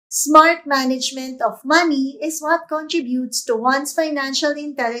Smart management of money is what contributes to one's financial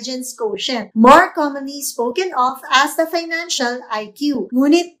intelligence quotient, more commonly spoken of as the financial IQ.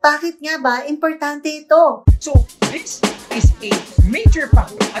 Ngunit bakit nga ba importante ito? So, this is a major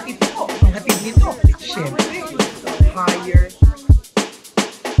factor at ito po, ang hatid nito, syempre, higher.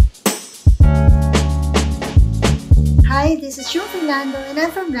 Hi, this is Joe Fernando and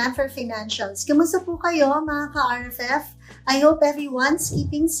I'm from Ranfer Financials. Kamusta po kayo mga ka-RFF? I hope everyone's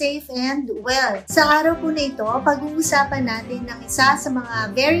keeping safe and well. Sa araw po na ito, pag-uusapan natin ng isa sa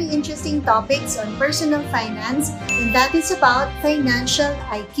mga very interesting topics on personal finance, and that is about financial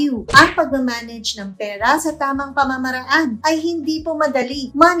IQ. Ang pagmamanage ng pera sa tamang pamamaraan ay hindi po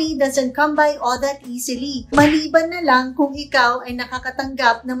madali. Money doesn't come by all that easily. Maliban na lang kung ikaw ay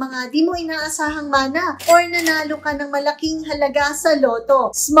nakakatanggap ng mga di mo inaasahang mana or nanalo ka ng malaking halaga sa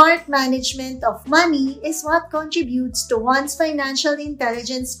loto. Smart management of money is what contributes to one's financial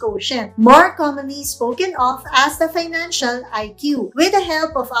intelligence quotient, more commonly spoken of as the financial IQ. With the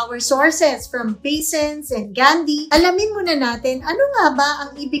help of our sources from Paysens and Gandhi, alamin muna natin ano nga ba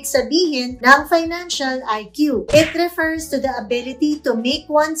ang ibig sabihin ng financial IQ. It refers to the ability to make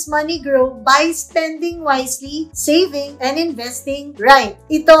one's money grow by spending wisely, saving, and investing right.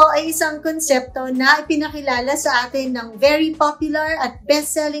 Ito ay isang konsepto na ipinakilala sa atin ng very popular at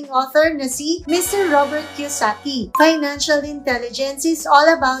best-selling author na si Mr. Robert Kiyosaki. Financial intelligence is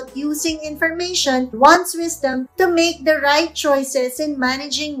all about using information, one's wisdom, to make the right choices in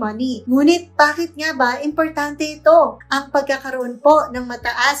managing money. Ngunit bakit nga ba importante ito? Ang pagkakaroon po ng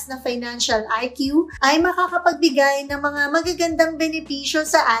mataas na financial IQ ay makakapagbigay ng mga magagandang benepisyo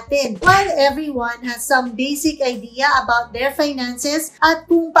sa atin. While everyone has some basic idea about their finances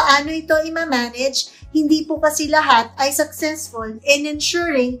at kung paano ito i-manage, hindi po kasi lahat ay successful in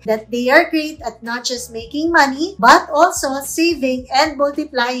ensuring that they are great at not just making money, but also saving and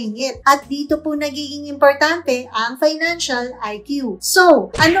multiplying it. At dito po nagiging importante ang financial IQ. So,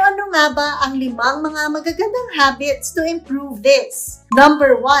 ano-ano nga ba ang 5 mga magagandang habits to improve this?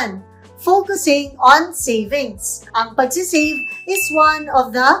 Number 1. Focusing on savings. Ang pagsisave is one of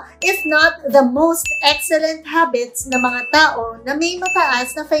the, if not the most excellent habits ng mga tao na may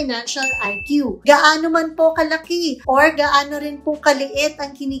mataas na financial IQ. Gaano man po kalaki or gaano rin po kaliit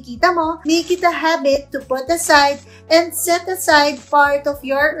ang kinikita mo, make it a habit to put aside and set aside part of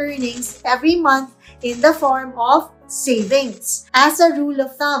your earnings every month in the form of savings. As a rule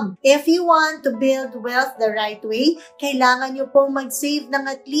of thumb, if you want to build wealth the right way, kailangan nyo pong mag-save ng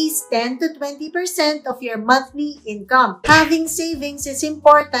at least 10 to 20% of your monthly income. Having savings is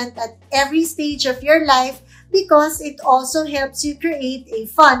important at every stage of your life because it also helps you create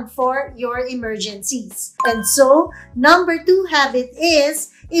a fund for your emergencies. And so, number 2 habit is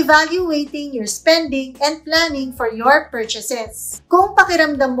evaluating your spending and planning for your purchases. Kung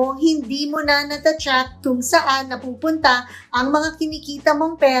pakiramdam mo hindi mo na natatrack kung saan napupunta ang mga kinikita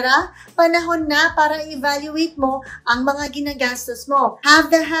mong pera, panahon na para evaluate mo ang mga ginagastos mo.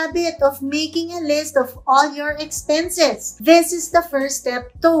 Have the habit of making a list of all your expenses. This is the first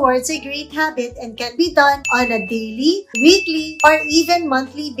step towards a great habit and can be done on a daily, weekly, or even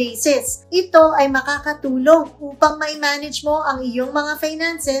monthly basis. Ito ay makakatulong upang ma-manage mo ang iyong mga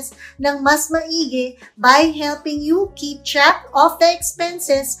finances ng mas maigi by helping you keep track of the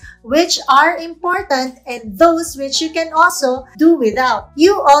expenses which are important and those which you can also do without.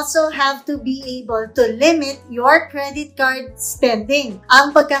 You also have to be able to limit your credit card spending. Ang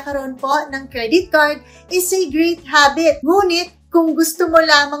pagkakaroon po ng credit card is a great habit. Ngunit kung gusto mo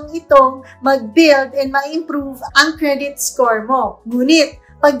lamang itong mag-build and ma-improve ang credit score mo. Ngunit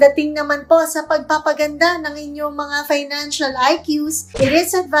pagdating naman po sa pagpapaganda ng inyong mga financial IQs, it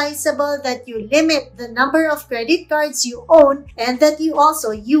is advisable that you limit the number of credit cards you own and that you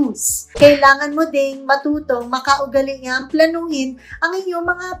also use. Kailangan mo ding matutong makaugalingang planuhin ang inyong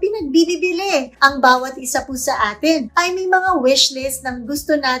mga pinagbibili. Ang bawat isa po sa atin ay may mga wishlist ng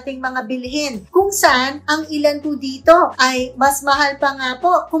gusto nating mga bilhin, kung saan ang ilan po dito ay mas mahal pa nga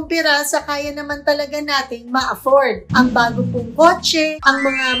po kumpira sa kaya naman talaga nating ma-afford. Ang bago pong kotse,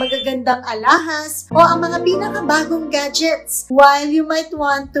 ang mga magagandang alahas, o ang mga pinakabagong gadgets. While you might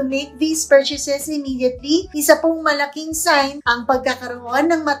want to make these purchases immediately, isa pong malaking sign ang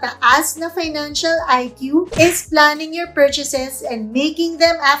pagkakaroon ng mataas na financial IQ is planning your purchases and making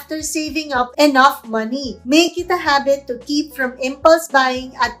them after saving up enough money. Make it a habit to keep from impulse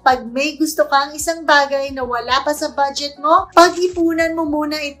buying at pag may gusto kang isang bagay na wala pa sa budget mo, pag-ipunan mo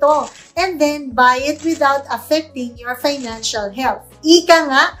muna ito and then buy it without affecting your financial health. Ika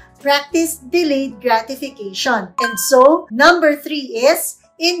nga, practice delayed gratification. And so, number 3 is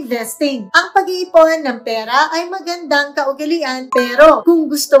investing. Ang pag-iipon ng pera ay magandang kaugalian, pero kung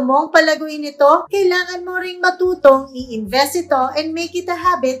gusto mong palaguin ito, kailangan mo ring matutong i-invest ito and make it a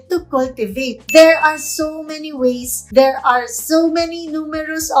habit to cultivate. There are so many ways, there are so many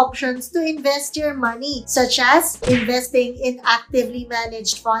numerous options to invest your money, such as investing in actively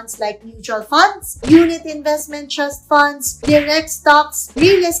managed funds like mutual funds, unit investment trust funds, direct stocks,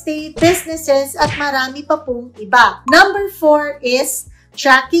 real estate, businesses, at marami pa pong iba. Number 4 is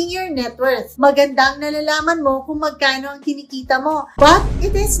tracking your net worth. Magandang nalalaman mo kung magkano ang kinikita mo. But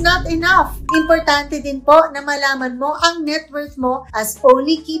it is not enough. Importante din po na malaman mo ang net worth mo, as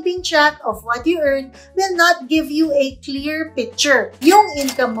only keeping track of what you earn will not give you a clear picture. Yung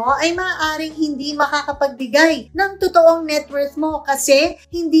income mo ay maaaring hindi makakapagbigay ng totoong net worth mo kasi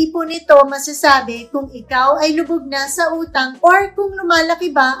hindi po nito masasabi kung ikaw ay lubog na sa utang or kung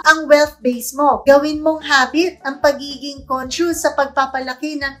lumalaki ba ang wealth base mo. Gawin mong habit ang pagiging conscious sa pagpapalaki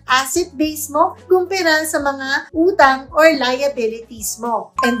ng asset base mo kumpara sa mga utang or liabilities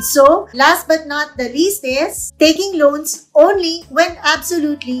mo. And so, last but not the least is taking loans only when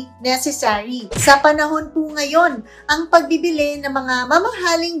absolutely necessary. Sa panahon po ngayon, ang pagbibili ng mga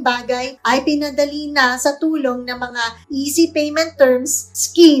mamahaling bagay ay pinadali na sa tulong ng mga easy payment terms,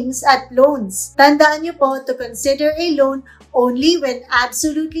 schemes at loans. Tandaan niyo po to consider a loan only when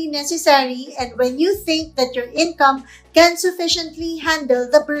absolutely necessary and when you think that your income can sufficiently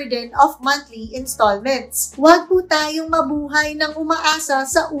handle the burden of monthly installments. Huwag po tayong mabuhay ng umaasa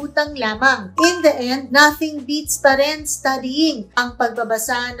sa utang lamang. In the end, nothing beats pa rin studying. Ang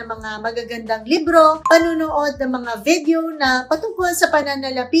pagbabasa ng mga magagandang libro, panunood ng mga video na patungkol sa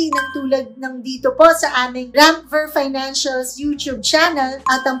pananalapi ng tulad ng dito po sa aming Ramper Financials YouTube channel,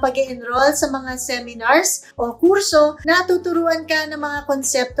 at ang pag-enroll sa mga seminars o kurso na tuturuan ka ng mga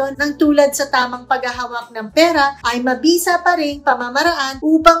konsepto ng tulad sa tamang paghahawak ng pera ay mabisa pa rin pamamaraan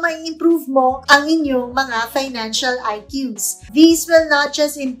upang ma-improve mo ang inyong mga financial IQs. These will not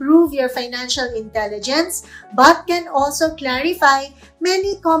just improve your financial intelligence, but can also clarify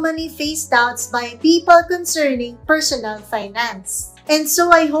many commonly faced doubts by people concerning personal finance. And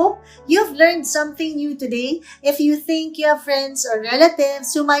so I hope you've learned something new today. If you think you have friends or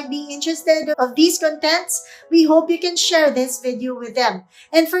relatives who might be interested of these contents, we hope you can share this video with them.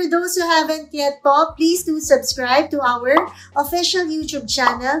 And for those who haven't yet po, please do subscribe to our official YouTube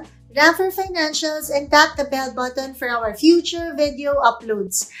channel, Ramper Financials, and tap the bell button for our future video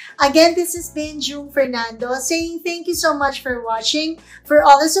uploads. Again, this has been June Fernando saying thank you so much for watching, for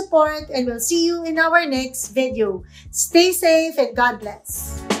all the support, and we'll see you in our next video. Stay safe and God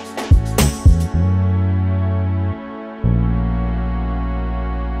bless.